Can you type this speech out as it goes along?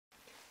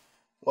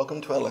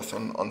Welcome to our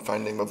lesson on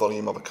finding the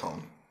volume of a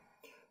cone.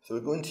 So we're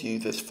going to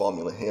use this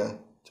formula here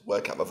to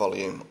work out the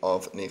volume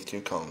of these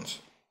two cones.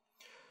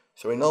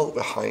 So we know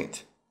the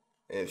height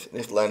is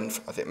this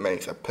length as it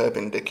makes a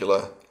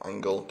perpendicular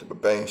angle to the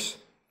base.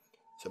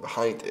 So the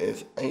height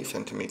is 8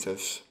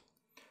 centimeters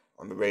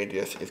and the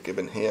radius is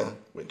given here,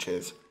 which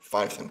is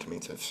 5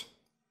 centimeters.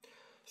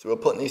 So we'll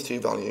put these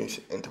two values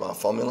into our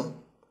formula.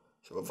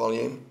 So the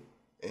volume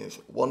is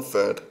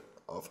 1/3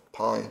 of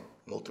pi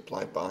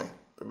multiplied by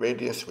the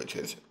radius, which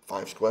is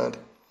 5 squared,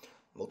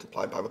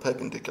 multiplied by the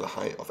perpendicular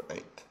height of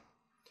 8.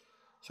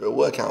 So we'll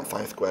work out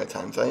 5 squared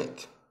times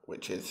 8,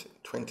 which is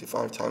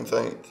 25 times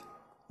 8,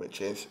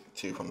 which is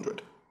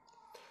 200.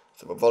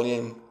 So the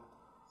volume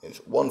is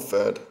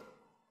 1/3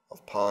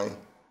 of pi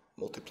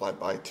multiplied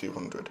by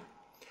 200.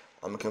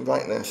 And we can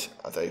write this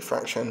as a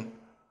fraction,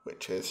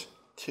 which is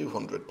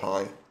 200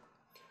 pi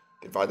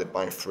divided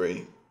by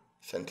 3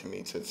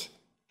 centimeters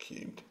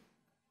cubed.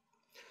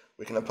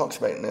 We can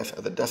approximate this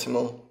as a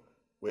decimal,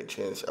 which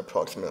is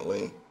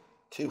approximately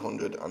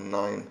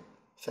 209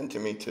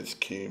 centimeters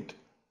cubed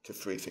to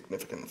 3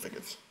 significant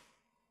figures.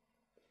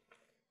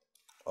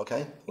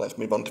 Okay, let's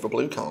move on to the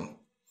blue cone.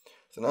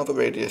 So now the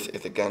radius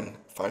is again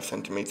 5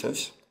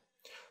 centimeters,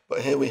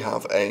 but here we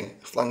have a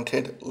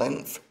slanted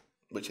length,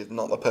 which is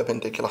not the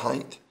perpendicular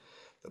height.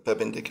 The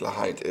perpendicular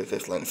height is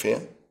this length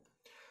here,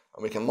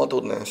 and we can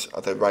model this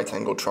as a right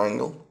angled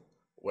triangle,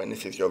 when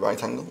this is your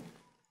right angle.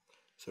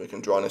 So we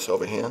can draw this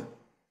over here.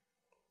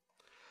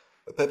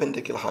 The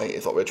perpendicular height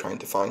is what we're trying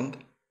to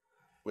find.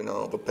 We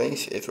know the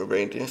base is the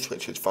radius,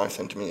 which is 5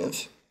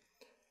 centimeters,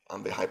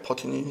 and the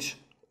hypotenuse,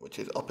 which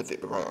is opposite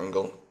the right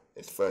angle,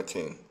 is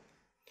 13.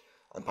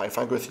 And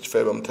Pythagoras'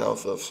 theorem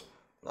tells us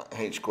that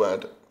h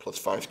squared plus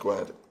 5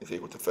 squared is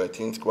equal to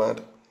 13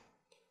 squared.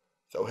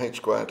 So h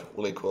squared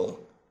will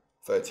equal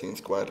 13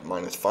 squared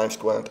minus 5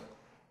 squared.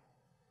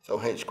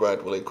 So h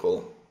squared will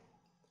equal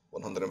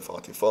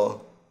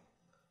 144.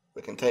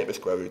 We can take the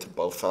square root of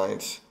both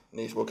sides, and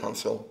these will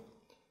cancel.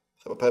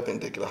 So the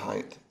perpendicular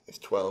height is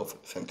 12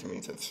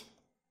 centimeters.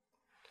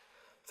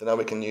 So now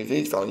we can use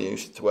these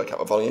values to work out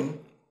the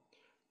volume,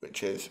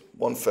 which is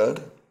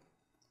 1/3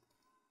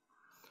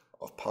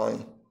 of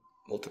pi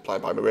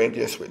multiplied by the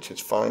radius, which is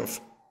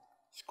 5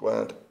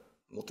 squared,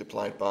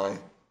 multiplied by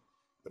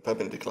the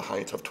perpendicular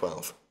height of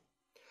 12.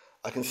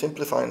 I can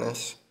simplify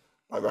this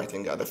by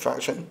writing it as a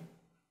fraction,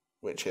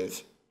 which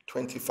is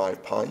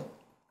 25 pi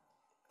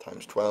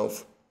times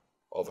 12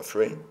 over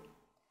 3.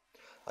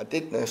 I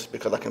did this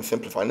because I can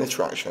simplify this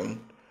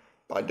fraction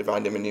by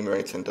dividing the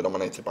numerator and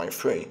denominator by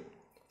 3.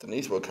 Then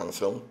these will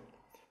cancel,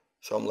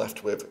 so I'm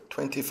left with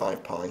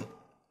 25 pi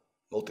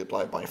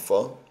multiplied by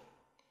 4.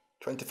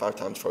 25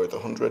 times 4 is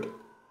 100,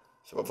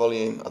 so the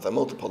volume as a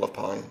multiple of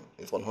pi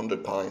is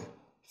 100 pi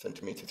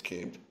centimeters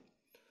cubed.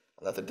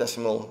 And as a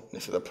decimal,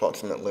 this is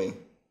approximately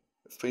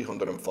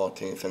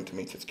 314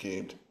 centimeters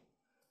cubed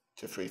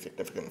to 3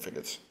 significant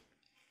figures.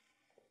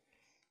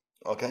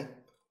 Okay,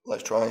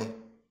 let's try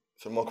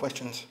some more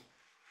questions.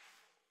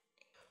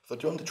 So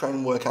do you want to try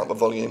and work out the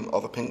volume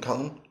of a pink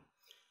cone?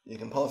 You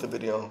can pause the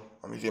video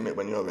and resume it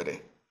when you're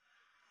ready.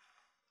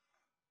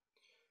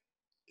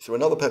 So we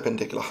know the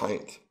perpendicular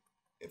height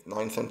is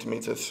 9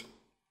 centimeters.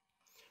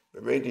 The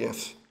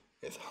radius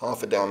is half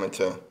the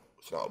diameter,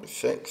 so that will be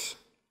 6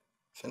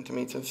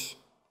 centimeters.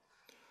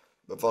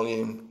 The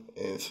volume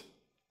is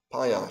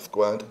pi r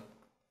squared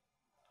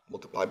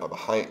multiplied by the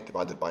height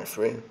divided by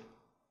 3.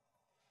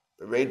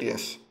 The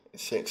radius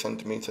is 6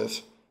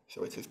 centimeters,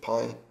 so it is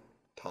pi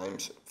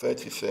times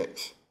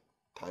 36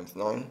 times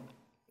 9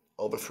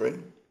 over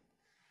 3.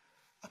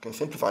 I can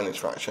simplify this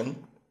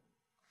fraction,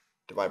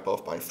 divide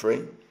both by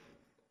 3.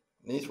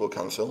 These will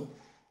cancel.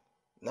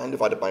 9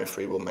 divided by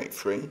 3 will make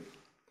 3.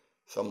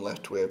 So I'm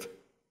left with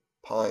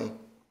pi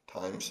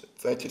times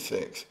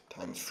 36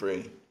 times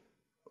 3,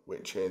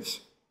 which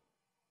is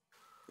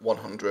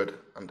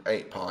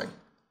 108 pi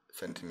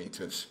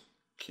centimeters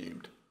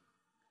cubed.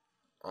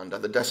 And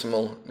as a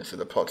decimal, this is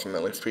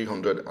approximately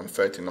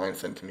 339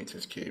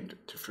 centimeters cubed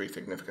to 3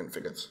 significant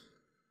figures.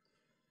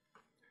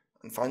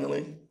 And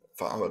finally,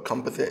 for our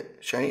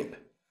composite shape,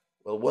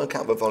 we'll work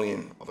out the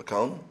volume of a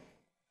cone,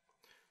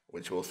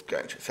 which we'll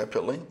sketch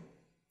separately.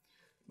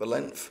 The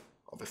length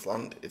of the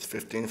slant is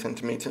 15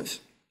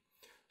 centimeters,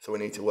 so we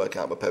need to work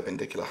out the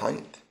perpendicular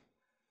height.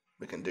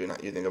 We can do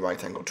that using a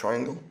right angled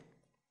triangle,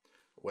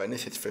 where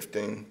this is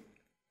 15.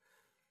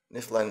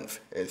 This length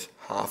is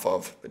half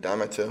of the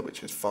diameter,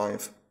 which is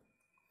 5.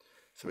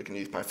 So we can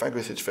use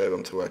Pythagoras'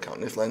 theorem to work out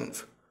this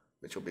length,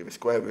 which will be the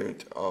square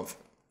root of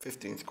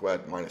 15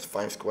 squared minus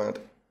 5 squared,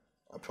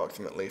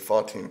 approximately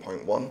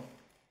 14.1.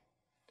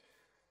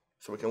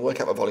 So we can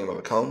work out the volume of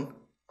a cone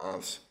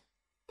as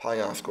pi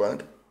r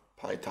squared,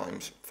 pi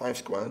times 5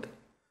 squared,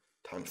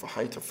 times the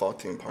height of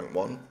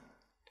 14.1,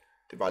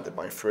 divided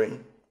by 3.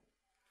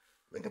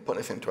 We can put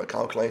this into a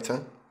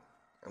calculator,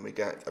 and we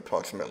get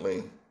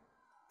approximately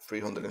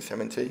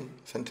 370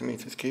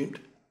 centimeters cubed.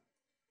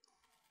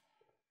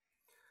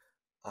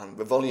 And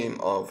the volume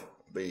of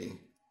the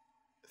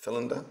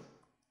cylinder,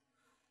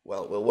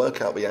 well, we'll work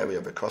out the area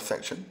of the cross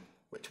section,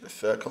 which is a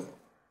circle,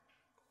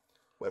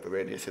 where the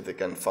radius is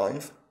again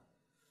 5,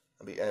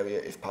 and the area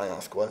is pi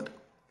r squared,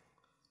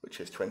 which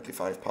is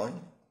 25 pi.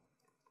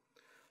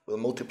 We'll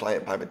multiply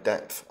it by the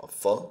depth of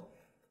 4,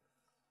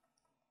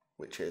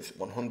 which is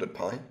 100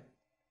 pi,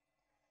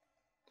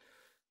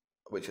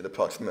 which is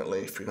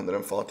approximately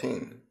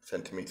 314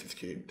 centimeters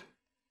cubed.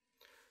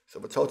 So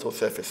the total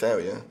surface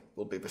area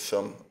will be the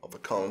sum of the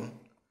cone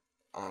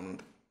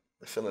and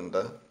the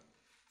cylinder,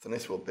 so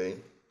this will be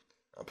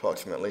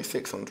approximately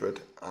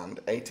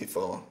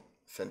 684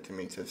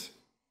 centimeters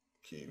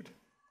cubed.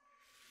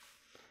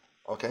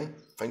 Okay,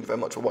 thank you very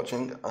much for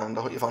watching, and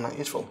I hope you found that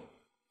useful.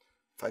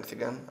 Thanks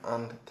again,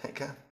 and take care.